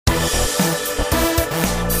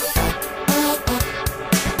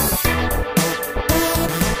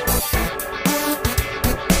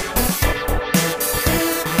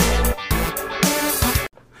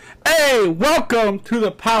welcome to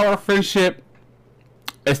the Power of Friendship.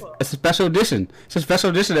 It's a special edition. It's a special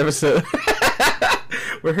edition episode.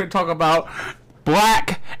 We're here to talk about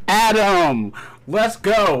Black Adam. Let's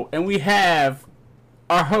go. And we have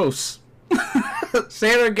our hosts,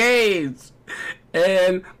 Sarah Gaines,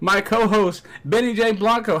 and my co-host, Benny J.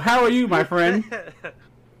 Blanco. How are you, my friend?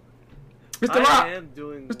 Mr. Rock. I am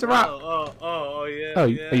doing Mr. well. Rock. Oh, yeah. Oh,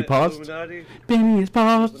 yeah. Are you paused? Illuminati. Benny is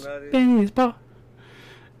paused. Illuminati. Benny is paused.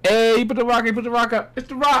 Hey, put the rock up. It's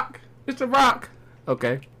the rock. It's the rock.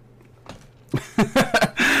 Okay.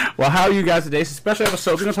 Well, how are you guys today? It's a special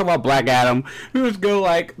episode. We're going to talk about Black Adam. We just go,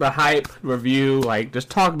 like, the hype review. Like, just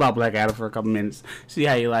talk about Black Adam for a couple minutes. See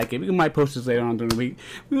how you like it. We might post this later on during the week.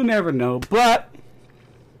 We'll never know. But,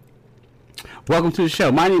 welcome to the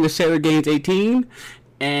show. My name is Sarah Gaines 18.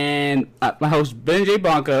 And my host, Ben J.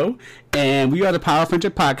 Blanco, and we are the Power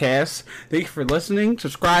Friendship Podcast. Thank you for listening,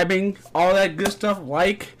 subscribing, all that good stuff.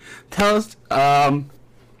 Like, tell us, how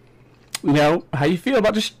you feel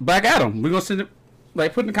about this Black Adam. We're gonna send it,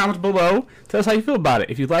 put in the comments below. Tell us how you feel about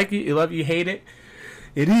it. If you like it, you love it, you hate it.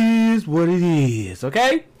 It is what it is.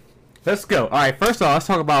 Okay, let's go. All right, first off, let's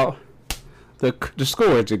talk about the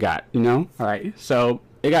scores it got. All right. So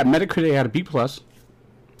it got Metacritic, it got a B plus.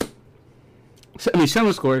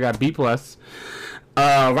 Cinema score got B plus.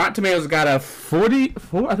 Rotten Tomatoes got a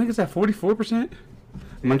 44. I think it's at 44%.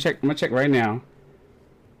 I'm gonna check right now.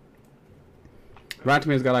 Rotten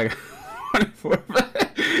Tomatoes got like 44.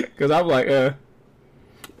 Because I'm like,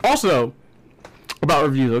 Also, about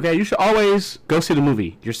reviews, okay? You should always go see the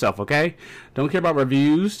movie yourself, okay? Don't care about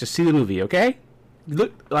reviews. Just see the movie, okay?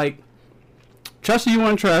 Look like. Trust who you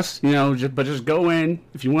want to trust, but just go in.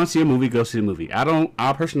 If you want to see a movie, go see the movie.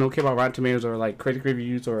 I personally don't care about Rotten Tomatoes or like critic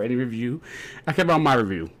reviews or any review. I care about my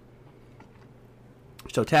review.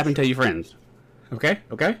 So tap and tell your friends. Okay?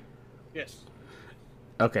 Yes.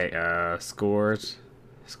 Okay, scores.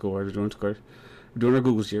 We're doing scores. We're doing our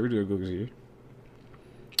Googles here.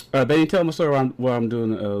 Benny, tell them a story while I'm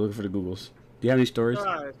doing, looking for the Googles. Do you have any stories?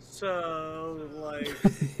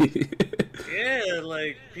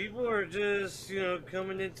 Yeah, people are just,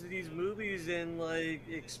 coming into these movies and,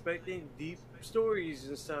 expecting deep stories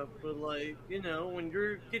and stuff. But, when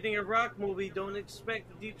you're getting a rock movie, don't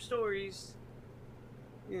expect deep stories.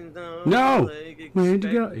 No! Where'd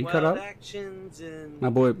you go? He cut out? Actions and My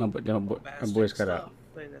boy's cut out.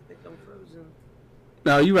 And I think I'm frozen.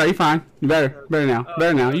 No, you right. You fine. You better now.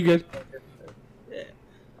 You good? Yeah.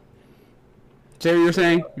 Say what you were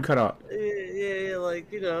saying? You cut out. Yeah,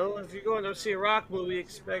 if you're going to see a rock movie,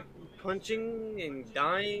 expect punching and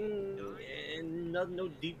dying and no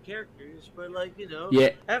deep characters. But, yeah.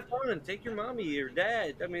 Have fun. Take your mommy or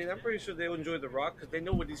dad. I mean, I'm pretty sure they'll enjoy The Rock because they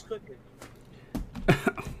know what he's cooking.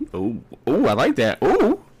 Oh, I like that.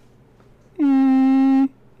 Oh.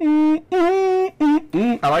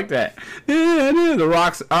 I like that. The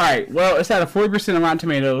Rock's. All right. Well, it's at a 40% on Rotten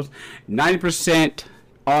Tomatoes, 90%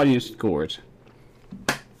 audience scores.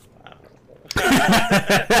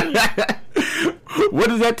 What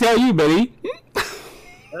does that tell you, buddy?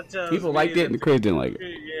 People liked it and the critics didn't like it.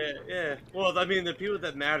 Yeah. Well, I mean, the people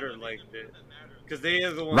that matter liked it because they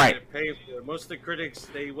are the ones right. that pay for it. Most of the critics,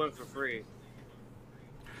 they went for free.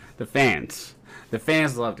 The fans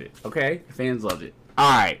loved it. Okay, the fans loved it.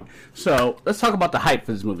 All right, so let's talk about the hype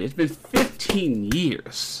for this movie. It's been 15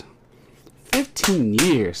 years. 15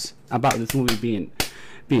 years about this movie being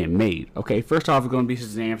made. Okay, first off, it's going to be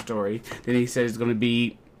Shazam's story. Then he said it's going to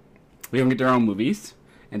be we're going to get their own movies.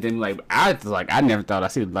 And then I never thought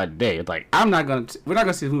I'd see the light of day. We're not going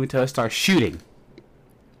to see the movie until it starts shooting.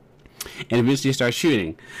 And eventually it starts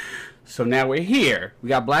shooting. So now we're here. We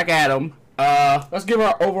got Black Adam. Let's give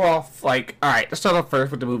our overall all right, let's start off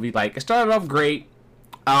first with the movie. It started off great.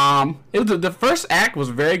 The first act was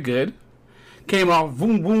very good. Came off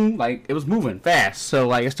boom boom, it was moving fast.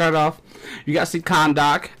 So it started off. You got to see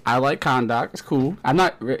Kahndaq. I like Kahndaq. It's cool. I'm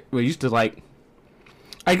not used to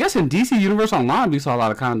I guess in DC Universe Online we saw a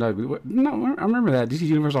lot of Kahndaq. No, I remember that DC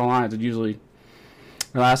Universe Online is usually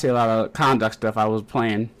when I see a lot of Kahndaq stuff I was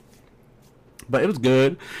playing. But it was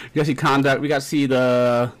good. You got to see Kahndaq. We got to see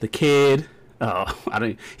the kid. Oh,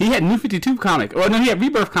 he had New 52 comic. Well, no, he had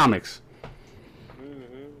Rebirth comics.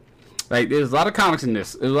 There's a lot of comics in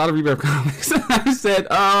this. There's a lot of Rebirth comics. I said,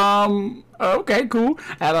 okay, cool.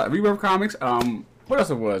 I had Rebirth comics. What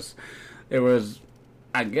else it was? There was,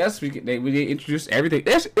 I guess we introduced everything.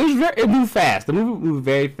 It moved fast. The movie moved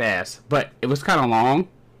very fast, but it was kind of long.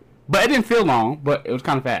 But it didn't feel long, but it was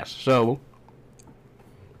kind of fast. So,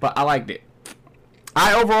 but I liked it.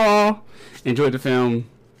 I overall enjoyed the film.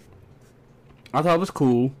 I thought it was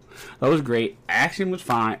cool. That was great. Action was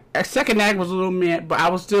fine. Second act was a little meh, but I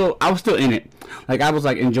was still in it. Like I was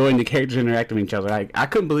like enjoying the characters interacting with each other. Like I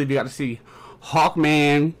couldn't believe you got to see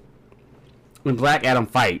Hawkman and Black Adam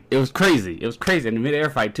fight. It was crazy. It was crazy in the mid-air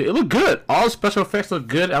fight too. It looked good. All the special effects looked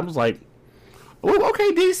good. I was like, oh,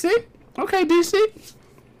 okay, DC. Okay, DC.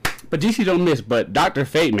 But DC don't miss. But Dr.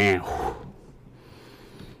 Fate, man.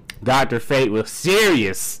 Dr. Fate was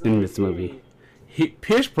serious in this movie.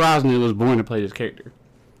 Pierce Brosnan was born to play this character.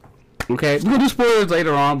 Okay, we're gonna do spoilers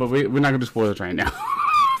later on, but we're not gonna do spoilers right now.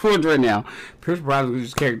 Spoilers right now. Pierce Brosnan was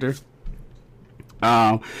this character.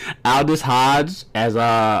 Aldous Hodge as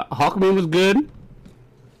Hawkman was good.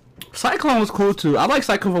 Cyclone was cool too. I like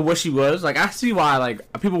Cyclone for what she was. Like I see why like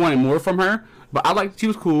people wanted more from her, but I like she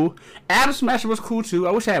was cool. Adam Smasher was cool too.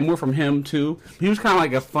 I wish I had more from him too. He was kind of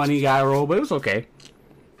like a funny guy role, but it was okay.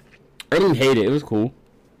 I didn't hate it. It was cool.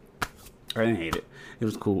 I didn't hate it. It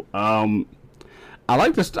was cool. I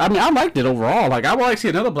like this. I mean, I liked it overall. Like, I would like to see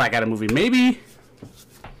another Black Adam movie. Maybe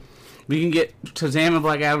we can get Shazam and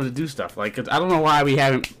Black Adam to do stuff. Like, 'cause I don't know why we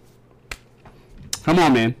haven't. Come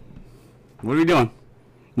on, man. What are we doing?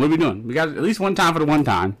 What are we doing? We got at least one time for the one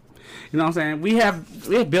time. You know what I'm saying? We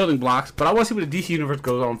have building blocks, but I want to see what the DC universe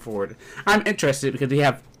goes on forward. I'm interested because they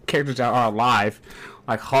have characters that are alive,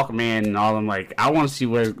 like Hawkman and all them. Like, I want to see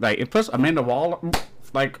where, like, and plus Amanda Waller.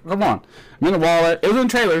 Like, come on, Amanda Waller. It was in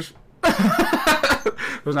trailers.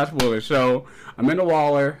 It was not spoilers. So Amanda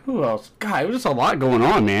Waller. Who else? God, it was just a lot going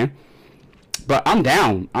on, man. But I'm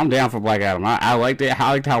down. I'm down for Black Adam. I liked it.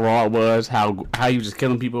 I liked how raw it was. How he was just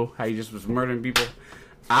killing people. How he just was murdering people.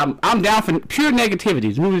 I'm down for pure negativity.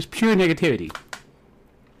 This movie is pure negativity.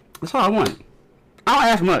 That's all I want. I don't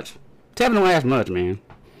ask much. Tevin don't ask much, man.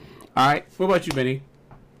 All right. What about you, Benny?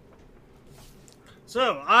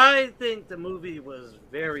 So, I think the movie was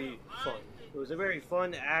very fun. It was a very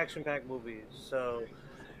fun, action-packed movie. So,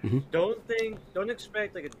 don't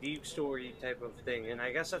expect like a deep story type of thing. And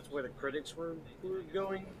I guess that's where the critics were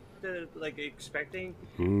going to, like, expecting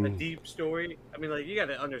a deep story. I mean, like, you got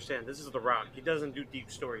to understand, this is The Rock. He doesn't do deep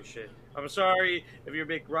story shit. I'm sorry if you're a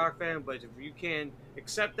big Rock fan, but if you can't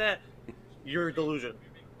accept that, you're delusional.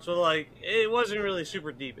 So, like, it wasn't really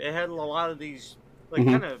super deep. It had a lot of these, like,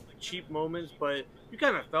 kind of cheap moments, but you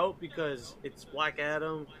kind of felt because it's Black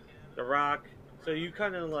Adam, The Rock, so you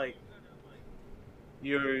kind of like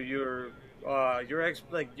your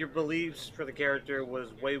beliefs for the character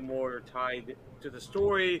was way more tied to the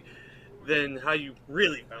story than how you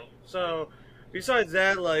really felt. So besides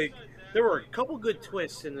that, like, there were a couple good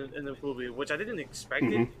twists in the movie, which I didn't expect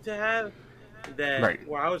it to have. That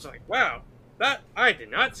where I was like, wow, that I did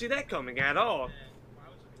not see that coming at all.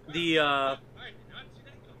 The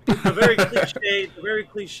very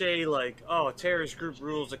cliche, like, oh, a terrorist group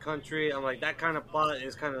rules the country. I'm like, that kind of plot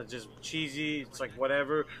is kind of just cheesy. It's like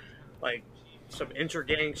whatever, like some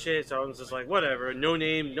inter-gang shit. So I was just like, whatever. No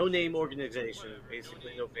name organization,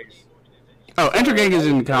 basically, no face. Oh, inter-gang is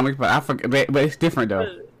in the comics, but I forget. But it's different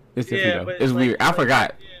though. It's different though. It's like, weird. I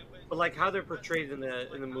forgot. But like how they're portrayed in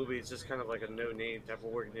the movie, it's just kind of like a no-name type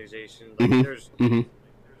of organization. Like there's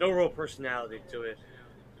no real personality to it.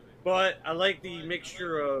 But I like the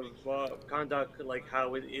mixture of conduct, like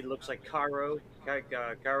how it looks like Cairo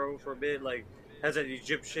for a bit, like has that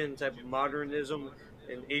Egyptian type of modernism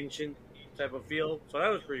and ancient type of feel. So that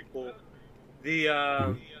was pretty cool. The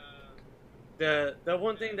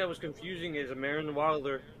one thing that was confusing is Amanda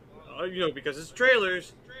Waller, because it's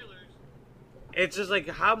trailers. It's just like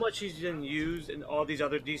how much she's been used in all these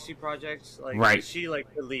other DC projects. Like, is she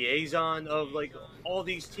like the liaison of like all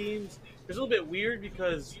these teams? It's a little bit weird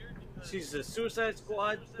because she's the Suicide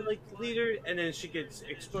Squad like leader, and then she gets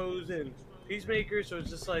exposed in Peacemaker. So it's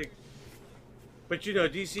just like, but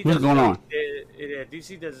DC. What's going on?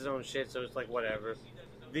 DC does its own shit, so it's like whatever.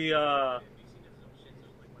 The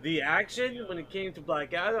action when it came to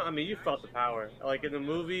Black Adam, I mean, you felt the power. Like in the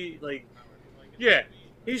movie, like, yeah,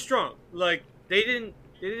 he's strong. Like they didn't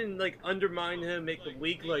like undermine him, make him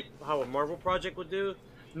weak, like how a Marvel project would do.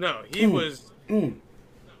 No, he was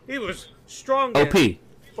strong. OP.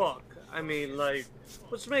 Fuck. I mean, like,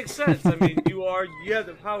 which makes sense. I mean, you have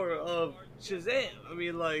the power of Shazam. I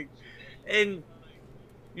mean, like, and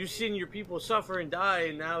you've seen your people suffer and die,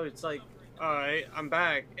 and now it's like, all right, I'm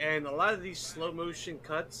back. And a lot of these slow motion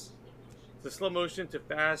cuts, the slow motion to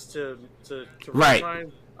fast to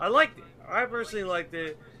time, I liked it. I personally liked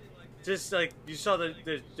it. Just like you saw the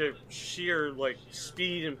sheer like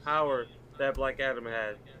speed and power that Black Adam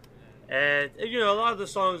had, and a lot of the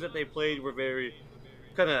songs that they played were very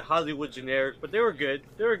kind of Hollywood generic, but they were good.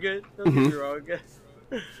 Don't get me wrong.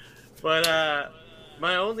 But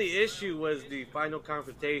my only issue was the final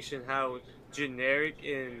confrontation. How generic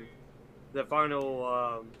in the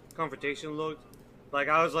final confrontation looked. Like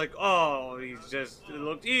I was like, oh, he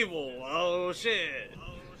looked evil. Oh shit.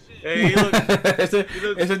 And he looked,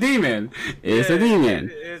 It's a demon. It's yeah, a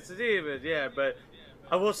demon. it's a demon. Yeah, but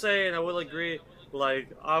I will say, and I will agree, like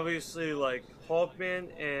obviously, like Hawkman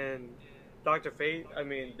and Doctor Fate. I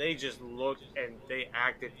mean, they just looked and they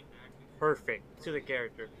acted perfect to the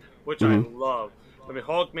character, which I Mm-hmm. love. I mean,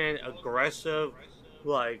 Hawkman aggressive,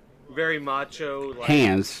 like very macho,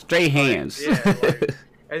 Hands, straight hands. yeah, like,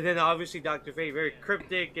 and then obviously Doctor Fate very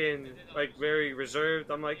cryptic and like very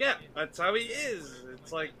reserved. I'm like, yeah, that's how he is.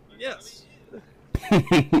 It's like, yes.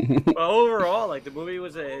 But overall, like the movie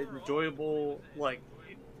was an enjoyable. Like,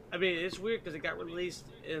 I mean, it's weird because it got released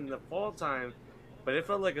in the fall time, but it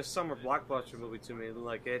felt like a summer blockbuster movie to me.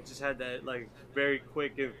 Like it just had that like very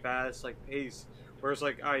quick and fast like pace, where it's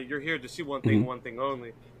like, all right, you're here to see Mhm. one thing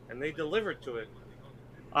only, and they delivered to it.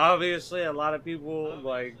 Obviously, a lot of people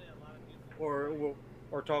like or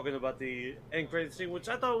talking about the end credit scene, which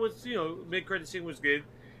I thought was mid credit scene was good.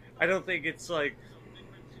 I don't think it's like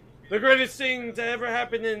the greatest thing to ever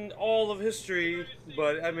happen in all of history,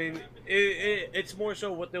 but I mean, it's more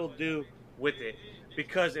so what they'll do with it.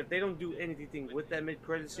 Because if they don't do anything with that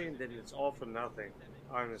mid-credit scene, then it's all for nothing,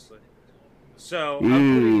 honestly. So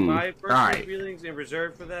I'm putting my All personal right. feelings in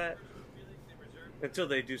reserve for that until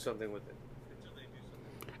they do something with it.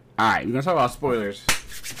 All right. We're gonna talk about spoilers.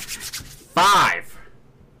 5,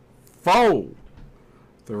 4,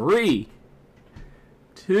 3,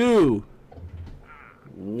 2,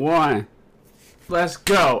 1. Let's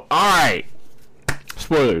go. All right.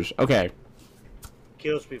 Spoilers. Okay.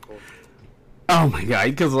 Kills people. Oh my god,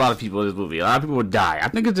 he kills a lot of people in this movie. A lot of people would die. I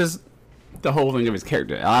think it's just the whole thing of his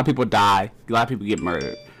character. A lot of people die. A lot of people get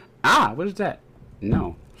murdered. Ah, what is that?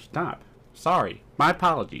 No, stop. Sorry. My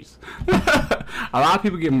apologies. A lot of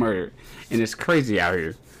people get murdered. And it's crazy out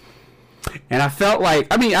here. And I felt like,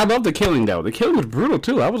 I mean, I love the killing though. The killing was brutal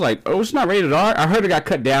too. I was like, oh, it's not rated R. I heard it got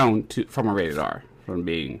cut down from a rated R, from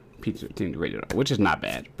being PG-13 to rated R, which is not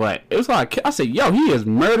bad. But it was like, I said, yo, he is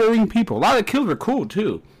murdering people. A lot of the kills are cool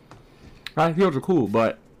too. A lot of kills are cool,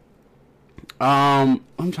 but I'm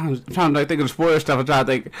trying to like think of the spoiler stuff. I'm trying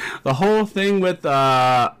to think the whole thing with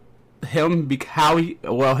him, how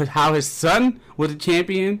his son was a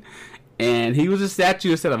champion and he was a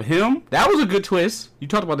statue instead of him. That was a good twist. You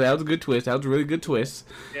talked about that. That was a good twist. That was a really good twist.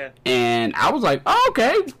 Yeah. And I was like, oh,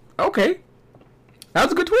 okay. That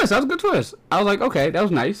was a good twist. That was a good twist. I was like, okay, that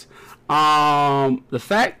was nice. The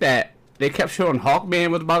fact that they kept showing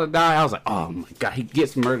Hawkman was about to die, I was like, oh my god, he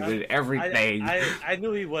gets murdered and everything. I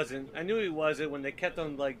knew he wasn't. I knew he wasn't when they kept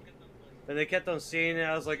on seeing it.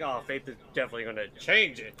 I was like, oh, Faith is definitely gonna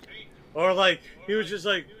change it, or like he was just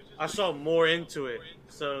like I saw more into it.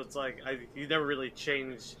 So it's like he never really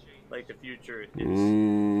changed like the future.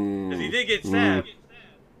 Because he did get stabbed,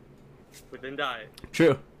 but then died.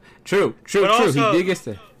 True. Also, he did get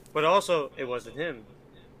stabbed. But also, it wasn't him.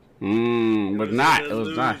 It was not.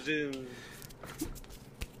 Illusion.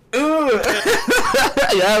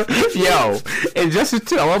 Yo, in Justice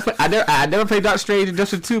 2, I never played Doctor Strange in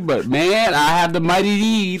Justice 2, but man, I have the mighty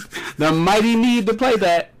need to play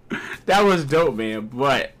that. That was dope, man.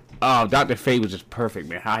 But Dr. Fate was just perfect,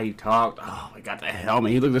 man. How he talked. Oh my god, the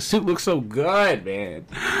helmet. The suit looks so good, man.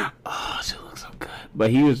 Oh, the suit looks so good.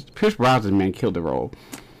 But Pierce Brosnan, man, killed the role.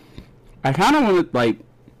 I kind of wanted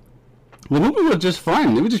the movie was just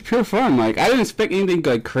fun. It was just pure fun. Like, I didn't expect anything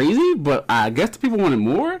like crazy, but I guess the people wanted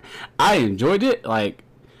more. I enjoyed it. Like,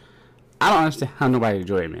 I don't understand how nobody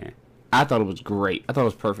enjoyed it, man. I thought it was great. I thought it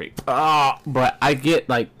was perfect. But I get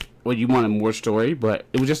like when you wanted more story, but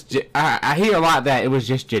it was just I hear a lot that it was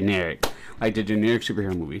just generic, like the generic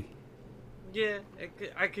superhero movie. Yeah,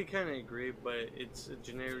 I could kind of agree, but it's a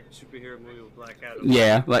generic superhero movie with Black Adam.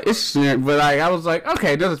 Yeah, like it's generic, but like I was like,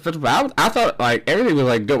 okay, this is special. But I thought like everything was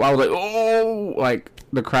like dope. I was like, oh, like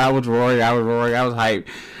the crowd was roaring, I was roaring, I was hyped.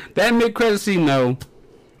 That mid-credit scene though.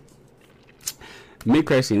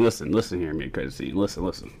 Mid-credit scene, listen here, mid-credit scene,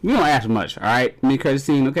 listen. We don't ask much, all right? Mid-credit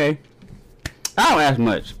scene, okay? I don't ask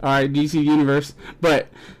much, all right, DC Universe. But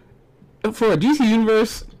for a DC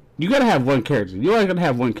Universe, you gotta have one character. You only gotta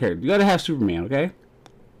have one character. You gotta have Superman, okay?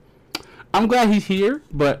 I'm glad he's here,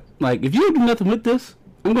 but like, if you don't do nothing with this,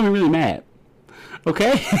 I'm gonna be really mad,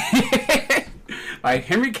 okay? Like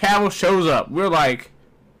Henry Cavill shows up, we're like,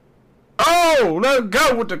 oh, let's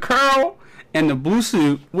go with the curl. And the blue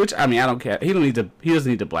suit, which I mean, I don't care. He doesn't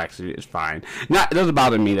need the black suit. It's fine. It doesn't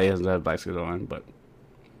bother me that he doesn't have a black suit on, but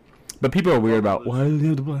people are weird about why doesn't he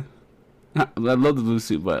have the black. I love the blue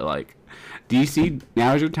suit, but like DC,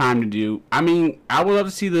 now is your time to do. I mean, I would love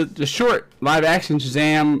to see the short live action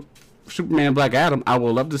Shazam Superman and Black Adam, I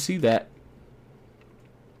would love to see that.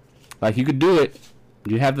 Like, you could do it.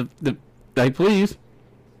 You have the like, please.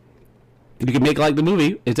 You can make like the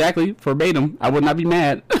movie exactly verbatim. I would not be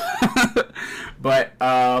mad. But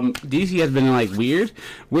DC has been in like weird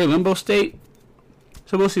limbo state.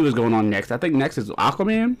 So we'll see what's going on next. I think next is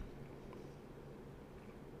Aquaman.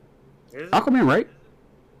 Is it? Aquaman, right?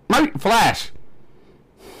 Might Flash.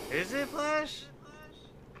 Is it Flash?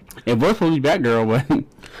 It was supposed to be Batgirl, but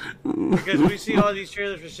Because we see all these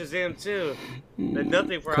trailers for Shazam too, and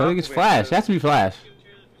nothing for Aquaman. I think it's Flash. It has to be Flash.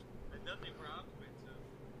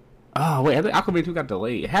 Oh wait, I think Aquaman 2 got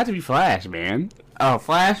delayed. It had to be Flash, man. Oh,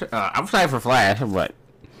 Flash. I'm excited for Flash, but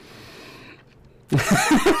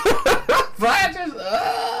Flash is.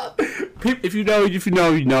 If you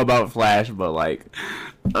know about Flash, but like,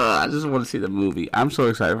 I just want to see the movie. I'm so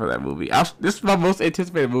excited for that movie. This is my most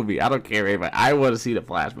anticipated movie. I don't care, but I want to see the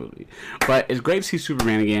Flash movie. But it's great to see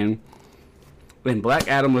Superman again. And Black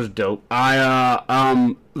Adam was dope.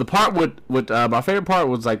 The part with my favorite part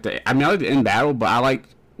was like I like the end battle, but I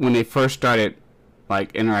liked when they first started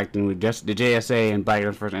like interacting with just the JSA and Black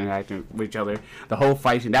Adam first interacting with each other. The whole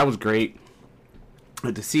fight scene, that was great.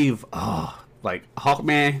 Like to see like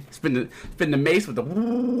Hawkman spin the mace with the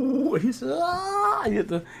woo. He said,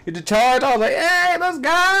 you hit the charge. I was like, hey, let's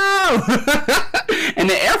go. And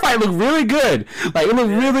the air fight looked really good. Like it looked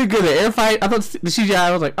really good. The air fight, I thought the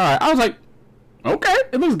CGI was like, all right. I was like, okay,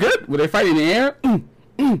 it looks good. When they fight in the air,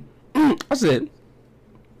 I said,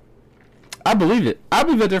 I believe it. I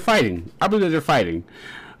believe that they're fighting.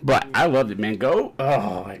 But I loved it, man. Go!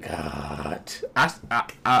 Oh my god!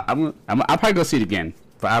 I'm probably gonna see it again.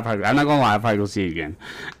 But I'm not gonna lie. I'll probably go see it again.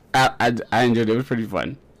 I enjoyed it. It was pretty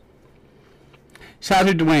fun. Shout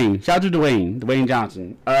out to Dwayne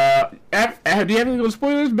Johnson. Do you have anything on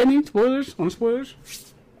spoilers, Benny? Spoilers on spoilers?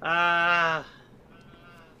 Trying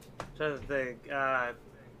to think. I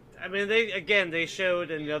mean, they showed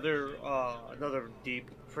another deep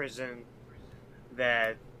prison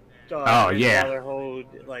that. Another hold,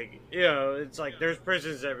 like, you know, it's like there's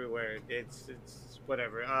prisons everywhere. It's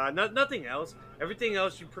whatever. Nothing else. Everything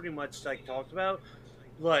else you pretty much like talked about,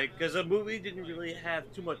 like, because the movie didn't really have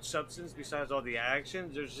too much substance besides all the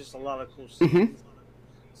action. There's just a lot of cool scenes. Mm-hmm.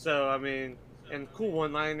 So I mean, and cool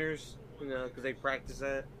one-liners, you know, because they practice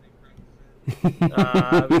that.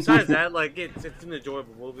 Besides that, like, it's an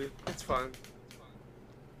enjoyable movie. It's fun.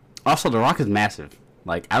 Also, The Rock is massive.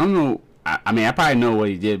 Like, I don't know. I mean, I probably know what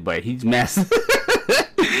he did, but he's massive.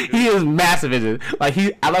 He is massive, isn't it? Like,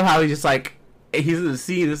 I love how he's just like, he's in the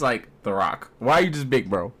scene, it's like, The Rock, why are you just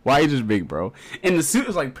big, bro? And the suit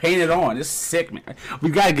is like painted on. It's sick, man.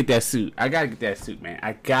 We gotta get that suit. I gotta get that suit, man.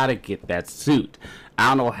 I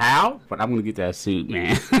don't know how, but I'm gonna get that suit,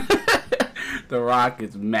 man. The Rock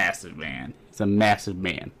is massive, man. He's a massive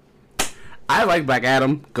man. I like Black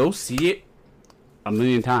Adam. Go see it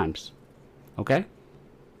 1,000,000 times. Okay?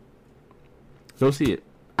 Go see it.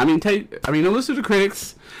 Don't listen to the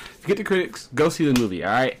critics. Forget the critics. Go see the movie,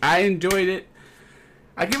 alright? I enjoyed it.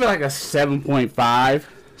 I give it like a 7.5.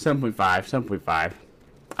 7.5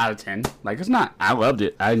 out of 10. Like, it's not. I loved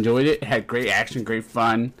it. I enjoyed it. It had great action, great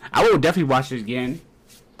fun. I will definitely watch it again.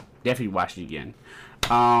 My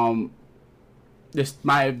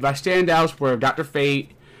standouts were Dr.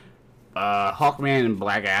 Fate, Hawkman, and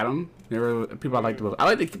Black Adam. There were people I liked the most. I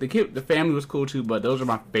like the family was cool too, but those are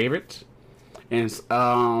my favorites. And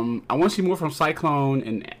I want to see more from Cyclone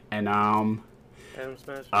and Adam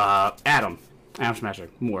Smasher. Adam Smasher.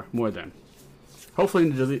 More of them. Hopefully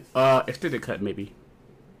in the extended cut maybe.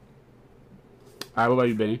 All right, what about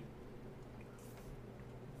you, Benny?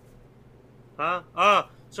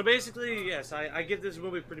 So basically, yes, I give this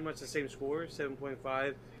movie pretty much the same score,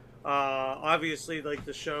 7.5. Obviously, like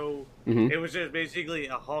the show, it was just basically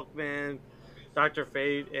a Hawkman, Dr.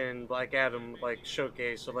 Fate, and Black Adam like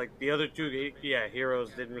showcase. So like the other two,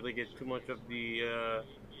 heroes didn't really get too much of the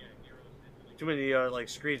too many like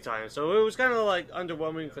screen time. So it was kind of like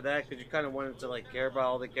underwhelming for that because you kind of wanted to like care about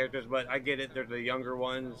all the characters. But I get it; they're the younger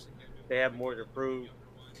ones; they have more to prove.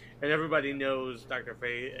 And everybody knows Dr.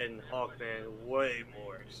 Fate and Hawkman way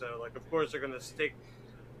more. So, like, of course, they're going to stick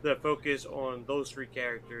the focus on those three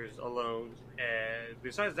characters alone. And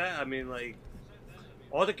besides that, I mean, like,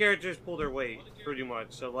 all the characters pull their weight, pretty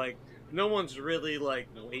much. So, like, no one's really, like,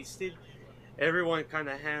 wasted. Everyone kind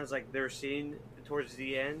of has, like, their scene towards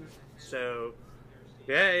the end. So,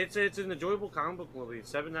 yeah, it's an enjoyable comic book movie.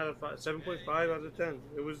 7.5 out of 10.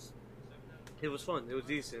 It was fun. It was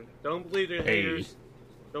decent. Don't believe the haters.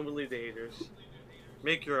 Don't believe the haters.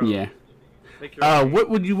 Make your own. Yeah. Make your own.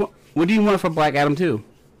 What do you want for Black Adam 2?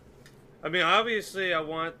 I mean, obviously, I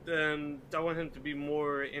want him to be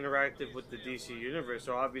more interactive with the DC universe.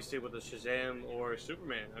 So obviously, with a Shazam or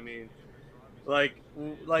Superman. I mean, like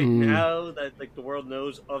Mm, now that like the world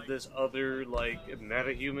knows of this other like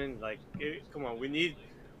meta human, come on, we need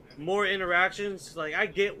more interactions. Like I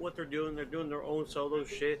get what they're doing their own solo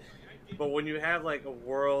shit, but when you have like a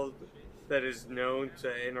world that is known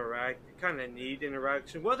to interact, you kind of need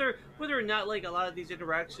interaction. Whether or not like a lot of these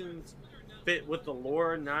interactions fit with the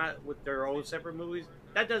lore, not with their own separate movies,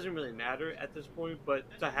 that doesn't really matter at this point. But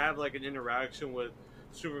to have like an interaction with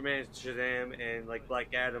Superman, Shazam, and like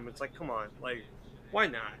Black Adam, it's like, come on, like, why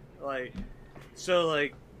not? Like, so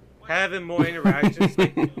like having more interactions,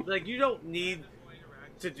 like you don't need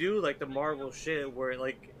to do like the Marvel shit where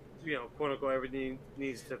like quote unquote everything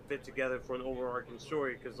needs to fit together for an overarching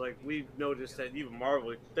story because like we've noticed that even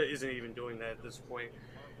Marvel isn't even doing that at this point.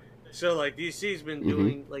 So like DC's been mm-hmm.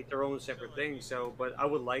 doing like their own separate things. So, but I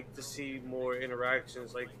would like to see more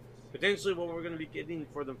interactions, like potentially what we're going to be getting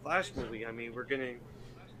for the Flash movie. I mean, we're getting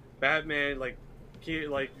Batman, like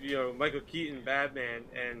Michael Keaton Batman,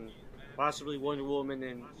 and possibly Wonder Woman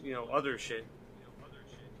and other shit.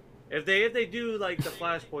 If they do like the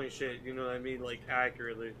Flashpoint shit, you know what I mean, like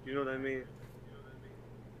accurately, you know what I mean.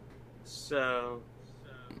 So,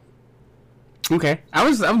 Okay,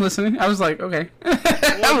 I'm listening. I was like, okay, well,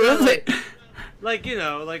 I'm yeah, listening.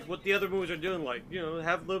 like what the other movies are doing, like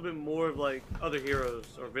have a little bit more of like other heroes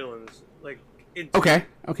or villains, like into Okay,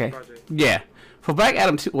 the okay, project. yeah. For Black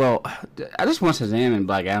Adam too. Well, I just want Shazam and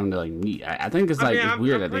Black Adam to like meet. I think it's I like mean, it's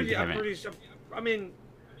weird that they I'm haven't. pretty sure. I mean,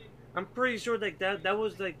 I'm pretty sure like that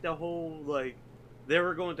was like the whole like they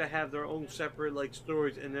were going to have their own separate like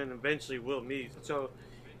stories, and then eventually will meet. So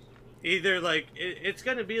either like it's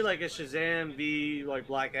gonna be like a Shazam v like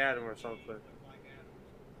Black Adam or something.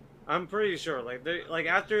 I'm pretty sure like they like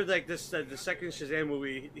after like this the second Shazam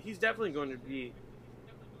movie, he's definitely going to be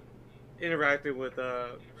interacting with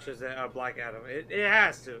Shazam Black Adam. It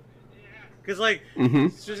has to because like Mm-hmm.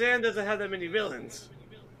 Shazam doesn't have that many villains.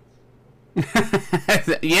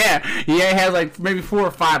 Yeah, it has like maybe 4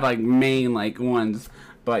 or 5 like main like ones,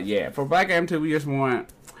 but yeah, for Black Adam 2, we just want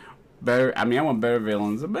better. I mean, I want better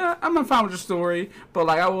villains. But I'm fine with the story, but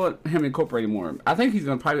like I want him incorporating more. I think he's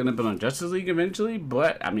gonna probably end up on Justice League eventually,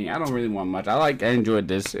 but I mean, I don't really want much. I enjoyed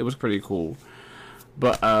this. It was pretty cool.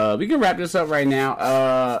 But we can wrap this up right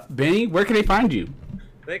now. Benny, where can they find you?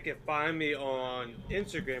 They can find me on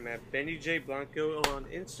Instagram at Benny J Blanco, on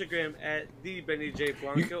Instagram at the Benny J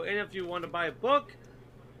Blanco, and if you want to buy a book,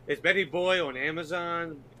 it's Benny Boy on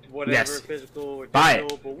Amazon, whatever, Yes, physical or buy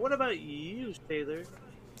digital. it. But what about you, Taylor?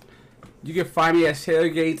 You can find me at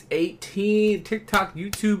Tailgates18, TikTok,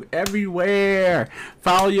 YouTube, everywhere.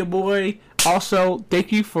 Follow your boy. Also,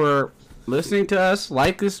 thank you for listening to us.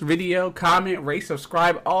 Like this video, comment, rate,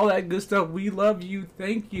 subscribe, all that good stuff. We love you.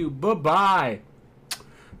 Thank you. Bye-bye.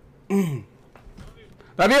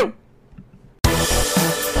 Love you.